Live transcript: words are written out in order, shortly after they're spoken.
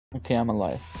Okay, I'm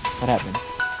alive. What happened?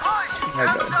 I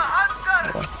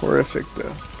died. Oh, horrific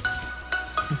death.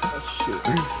 Oh, shoot.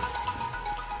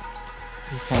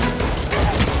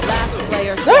 Last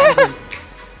player standing.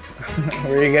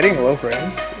 Were you getting low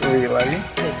frames? Were you lagging?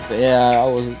 Yeah, I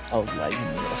was lagging.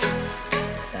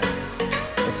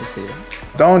 What you see?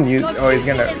 Don't use. Oh, he's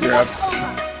gonna. You're up.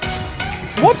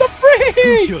 What the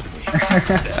freak?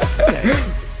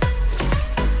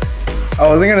 I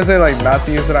wasn't gonna say like not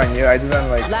to use it on you. I just meant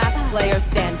like. Last player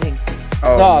standing.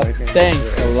 Oh, Oh, no, he's gonna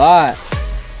thanks a lot.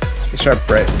 He's sharp,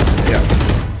 right? Yeah.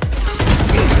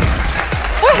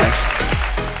 Nice.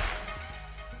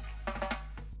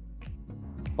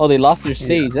 Oh, they lost their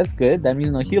sage. That's good. That means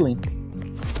no healing.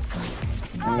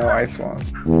 No ice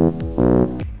walls.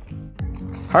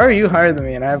 How are you higher than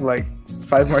me and I have like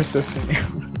 5 more assists than you?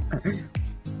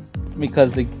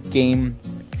 Because the game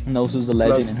knows who's the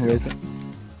legend and who isn't.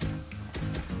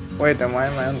 Wait, then why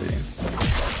am I under you?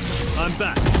 I'm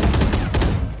back.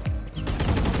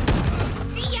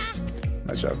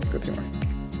 Nice job. Good teamwork.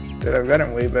 Dude, I've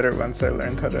gotten way better once I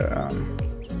learned how to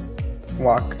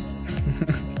walk.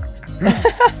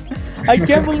 I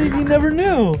can't believe you never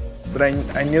knew. But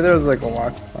I knew there was like a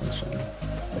walk function.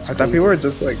 I thought people were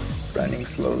just like running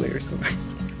slowly or something.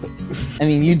 I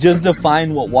mean, you just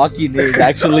defined what walking is,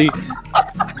 actually.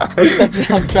 That's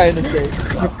what I'm trying to say.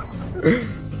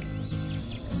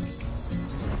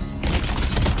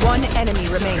 One enemy Are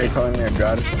you remaining. calling me a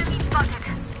god?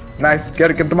 Nice,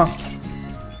 get them up.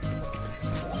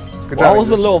 Good Well, I job. was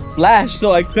a little flash,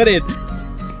 so I couldn't.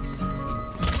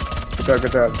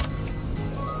 Good job.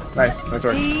 Nice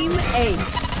work. Team Ace.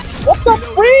 What the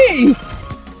freak?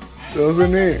 Those are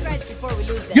me.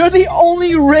 You're the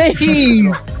only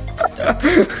raise.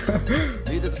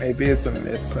 Maybe it's a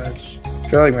mid push. I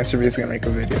feel like Mr. B is gonna make a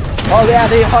video. Oh yeah,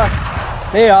 they are.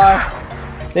 They are.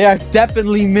 They are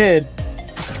definitely mid.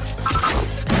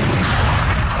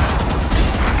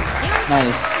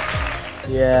 Nice.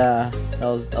 Yeah, that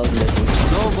was legit.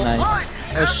 Nice.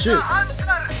 Oh shoot.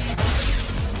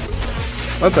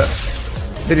 What the?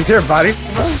 Did he see her body?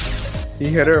 He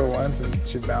hit her once and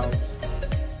she bounced.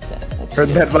 That's Her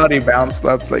good. dead body bounced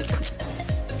up like.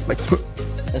 That's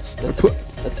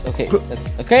okay.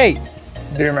 That's okay.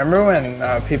 Do you remember when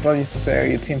people used to say, "Are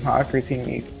you Team Hawk or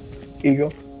Team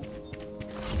Eagle?"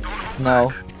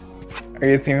 No, Are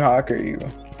you Team Hawk or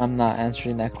Eagle? I'm not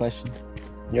answering that question.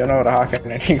 You don't know what a Hawk and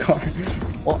an Eagle are.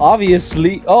 Well,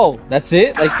 obviously. Oh, that's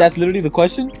it? Like, that's literally the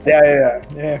question?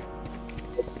 Yeah.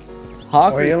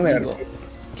 Hawk Well, you or only had Eagle?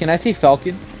 Can I say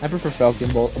Falcon? I prefer Falcon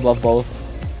above both.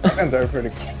 Falcons are pretty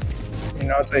cool. You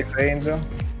know what they say, Angel?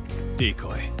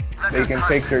 Decoy. They can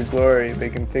take your glory, they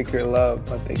can take your love,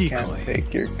 but they can't Decoy.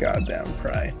 take your goddamn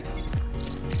pride.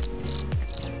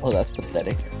 Oh, that's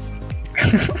pathetic.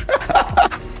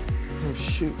 Oh,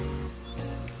 shoot.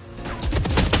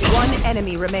 One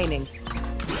enemy remaining.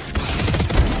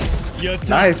 You're done.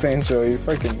 Nice, Angel. You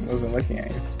fucking wasn't looking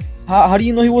at you. How do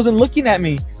you know he wasn't looking at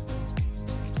me?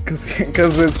 Cause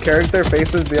his character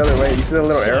faces the other way. You see the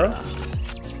little arrow?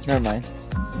 Never mind.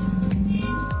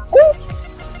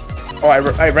 Oh, I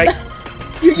right.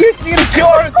 You're gonna kill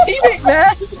our teammate,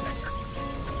 man!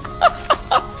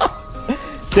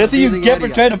 That's what you get for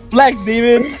trying to flex,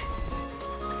 David.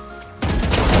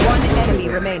 One enemy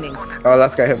remaining. Oh,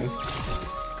 last guy hit me.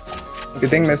 You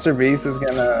think Mr. Beast is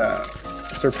gonna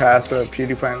surpass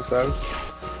PewDiePie in subs?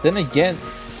 Then again,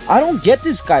 I don't get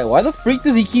this guy. Why the freak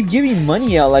does he keep giving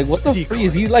money out? Like, what the freak?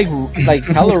 Is he like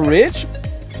hella rich?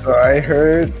 So I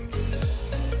heard.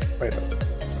 Wait.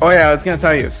 Oh yeah, I was gonna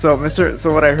tell you. So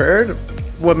what I heard,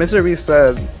 what Mr. Beast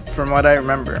said, from what I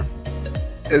remember,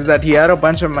 is that he had a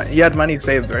bunch of money. He had money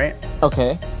saved, right?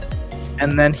 Okay.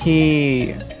 And then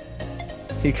he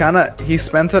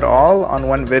spent it all on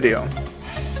one video.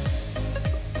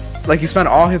 Like he spent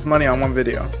all his money on one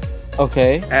video.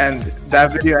 Okay. And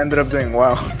that video ended up doing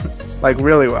well. Like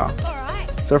really well.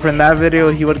 So from that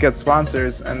video he would get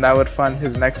sponsors and that would fund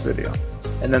his next video.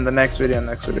 And then the next video and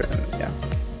yeah.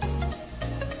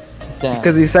 Damn.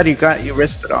 Because he said you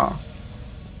risked it all.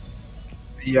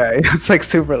 Yeah, it's like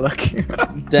super lucky.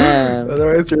 Damn.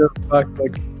 Otherwise you're fucked.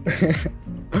 Like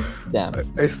Damn.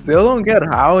 I still don't get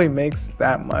how he makes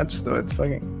that much though. It's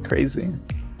fucking crazy.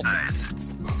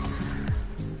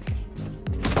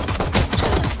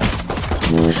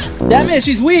 Damn it,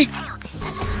 she's weak.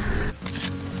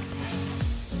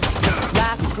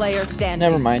 Last player standing.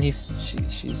 Never mind.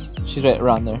 She's right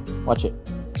around there. Watch it.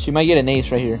 She might get an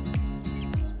ace right here.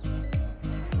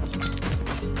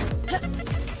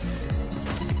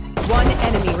 One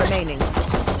enemy remaining.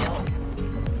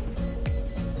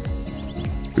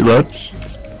 Reload.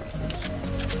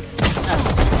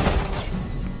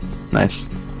 Nice.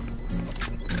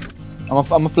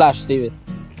 I'm a flash, David.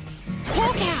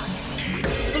 Hawk out!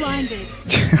 Blinded.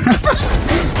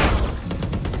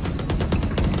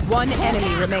 One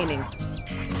enemy remaining.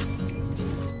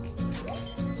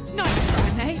 Nice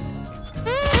try, mate.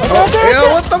 Oh,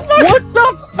 yeah, what the fuck? What the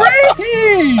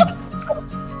freak?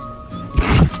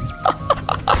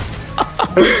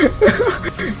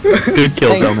 Good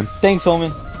kills, Omen. Thanks,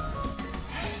 Omen.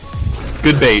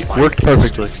 Good bait. Worked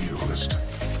perfectly.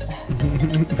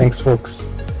 Thanks, folks.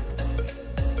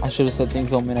 I should have said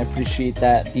thanks, Omen. I appreciate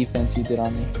that defense you did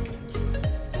on me.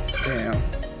 Damn.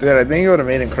 Dude, I think you would have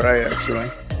made him cry, actually.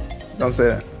 Don't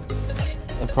say it.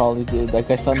 I probably did. That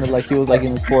guy sounded like he was like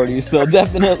in his 40s, so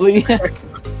definitely.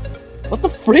 What the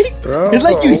freak? Bro, It's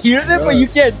like you hear them, but you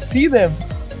can't see them.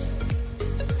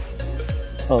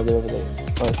 Oh, they're over there.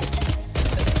 Oh, okay.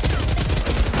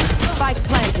 Spike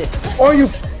planted. Oh, you.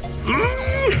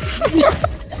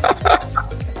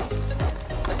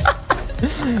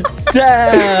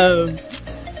 Damn!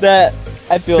 That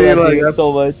I feel See, that like, thing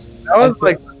so much. That was feel-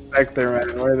 like the Spectre,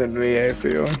 man, more than me, I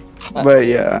feel. But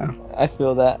yeah. I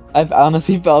feel that. I've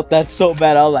honestly felt that so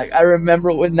bad. I was like, I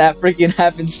remember when that freaking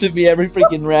happens to me every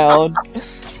freaking round.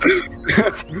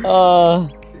 You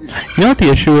know what the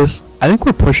issue is? I think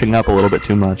we're pushing up a little bit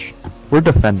too much. We're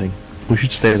defending. We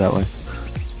should stay that way.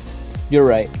 You're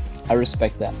right. I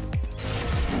respect that.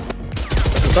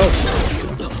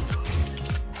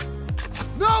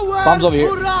 Bombs over here.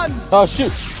 Oh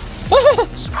shoot!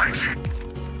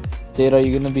 Dave, are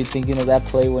you gonna be thinking of that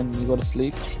play when you go to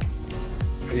sleep?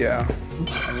 Yeah.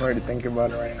 I'm already thinking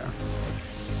about it right now.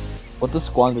 What does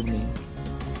squandered mean?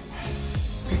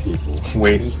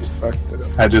 Waste. Fucked it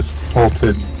up. I just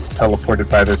ulted, teleported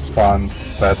by their spawn,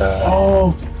 but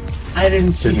Oh, I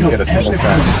didn't see didn't no get a single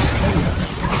time.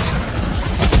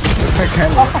 It's like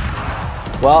kind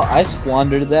of. Well, I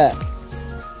squandered that.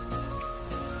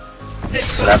 It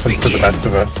happens to the best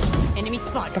of us. Enemy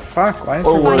spotted. What the fuck? Why is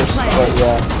Or it worse, Spike but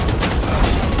yeah.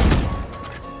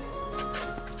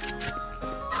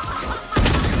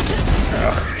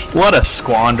 What a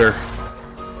squander.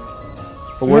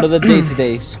 The word of the day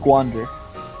today, squander.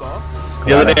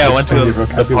 The other day I went to Your the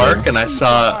vocabulary. park and I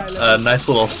saw a nice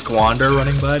little squander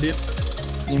running by you.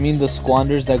 You mean the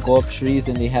squanders that go up trees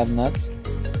and they have nuts?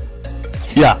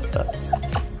 Yeah.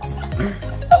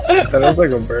 That looks like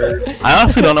a bird. I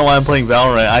honestly don't know why I'm playing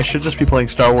Valorant. I should just be playing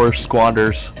Star Wars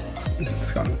Squanders.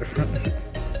 It's kind of different.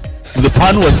 The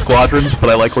pun was squadrons, but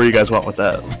I like where you guys went with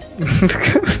that.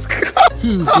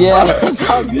 Yeah, that's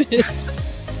all good.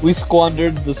 We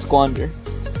squandered the squander.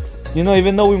 You know,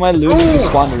 even though we might lose, we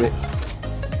squander it.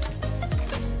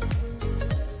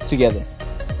 Together.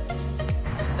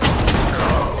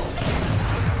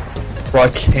 Well, I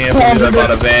can't believe I'm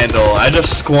not a Vandal. I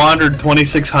just squandered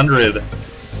 2600.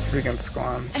 Freaking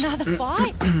squams. Another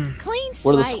fight? Clean slate.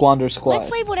 We're the Squander Squad. Let's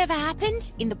leave whatever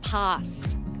happened in the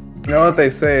past. You know what they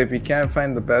say, if you can't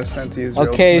find the best time to use your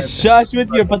Okay, ultimate, shush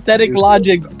with your pathetic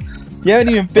logic. You haven't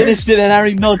even finished it and I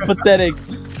already know it's pathetic.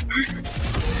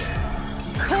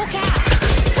 Hawk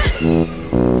out!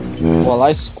 Well,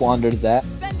 I squandered that.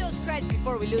 Spend those creds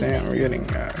before we lose Damn, them. we're getting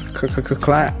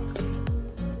clapped.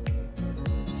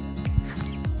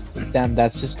 Damn,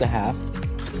 that's just a half.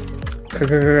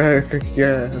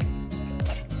 Yeah.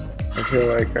 I feel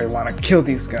like I want to kill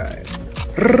these guys.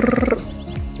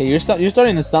 Okay, you're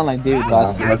starting to sound like David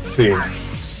Vasquez. Let's see.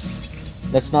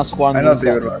 Let's not squander I know this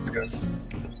David out. Vasquez.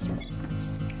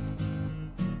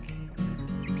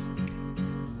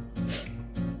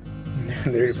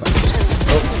 There you go.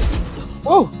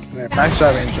 Oh, Nice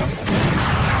shot, Angel.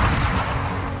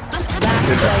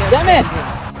 damn it!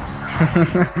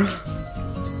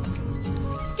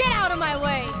 Get out of my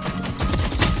way!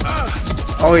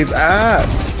 Oh, he's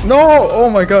ass. No! Oh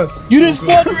my god. You didn't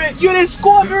squander it! You didn't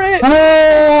squander it!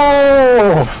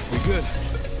 Oh! We good?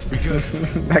 We good?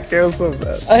 That kills so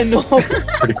bad. I know.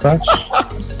 Pretty clutch.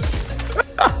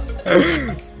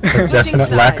 A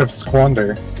definite lack of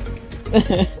squander.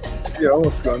 You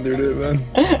almost squandered it, man.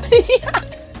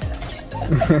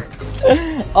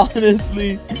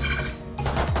 Honestly.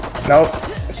 Nope.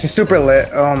 She's super lit.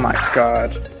 Oh my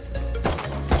god.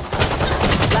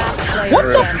 Last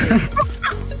player standing.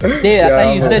 Dave, I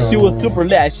thought you Yeah, said she was super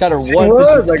lit. I shot her She once.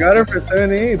 was. I got her for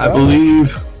 78. I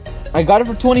believe. I got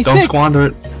her for 26. Don't squander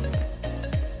it.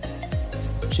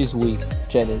 She's weak.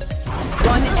 Jet is.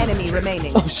 One enemy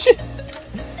remaining. Oh shit.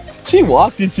 She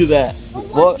walked into that.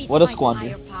 What a Beats my squander.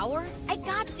 higher power. I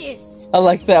got this. I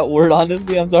like that word,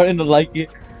 honestly. I'm starting to like it.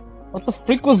 What the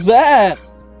freak was that?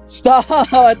 Stop!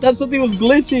 I thought something was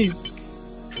glitching.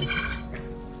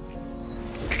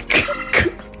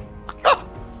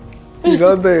 You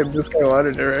know this guy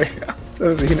wanted it, right? That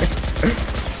was Phoenix.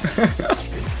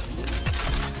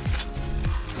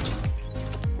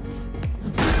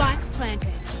 Spot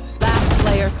planted. Last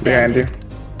player Behind standing. you.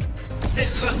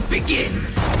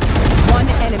 One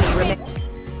enemy remaining.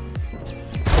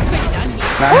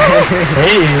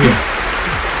 Hey!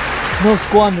 No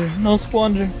squander. No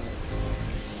squander.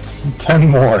 10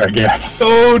 more, I guess.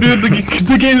 Oh, dude,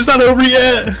 the game's not over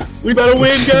yet. We better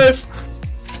win, guys.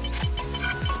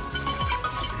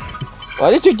 Why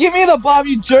did you give me the bomb,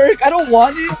 you jerk? I don't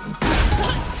want it.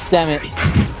 Damn it.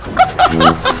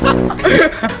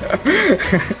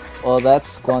 Well, that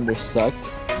squander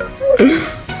sucked.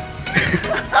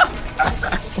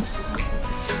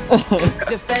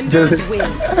 Defenders win.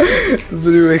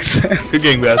 Doesn't make sense. Good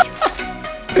game, guys.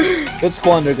 Good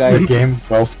squander, guys. Good game.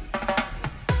 Well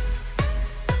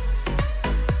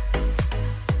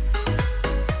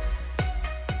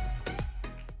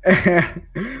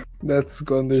That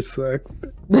Squander sucked.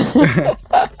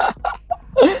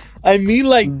 I mean,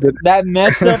 like, that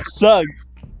mess up sucked.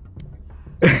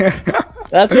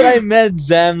 That's what I meant,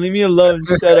 Zam. Leave me alone.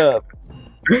 Shut up.